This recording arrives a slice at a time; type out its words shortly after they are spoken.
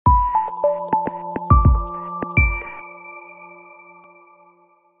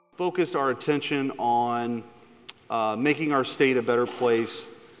focused our attention on making our state a better place,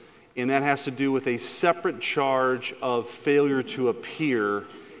 and that has to do with a separate charge of failure to appear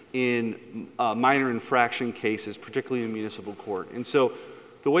in minor infraction cases, particularly in municipal court. And so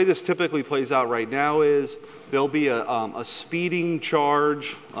the way this typically plays out right now is there'll be a speeding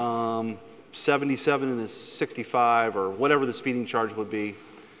charge, 77 and a 65, or whatever the speeding charge would be.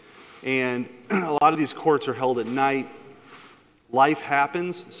 And a lot of these courts are held at night. Life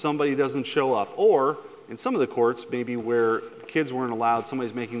happens, somebody doesn't show up. Or in some of the courts, maybe where kids weren't allowed,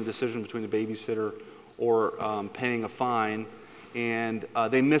 somebody's making the decision between a babysitter or paying a fine, and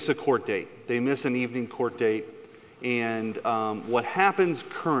they miss a court date. They miss an evening court date. And what happens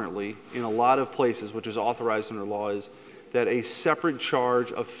currently in a lot of places, which is authorized under law, is that a separate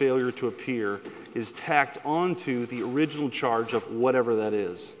charge of failure to appear is tacked onto the original charge of whatever that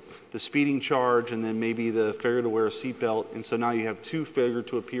is. The speeding charge and then maybe the failure to wear a seatbelt. And so now you have two failure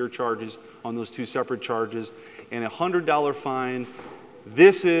to appear charges on those two separate charges and a $100 fine.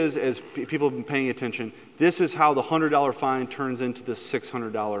 This is, as people have been paying attention, this is how the $100 fine turns into the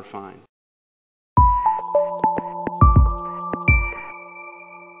 $600 fine.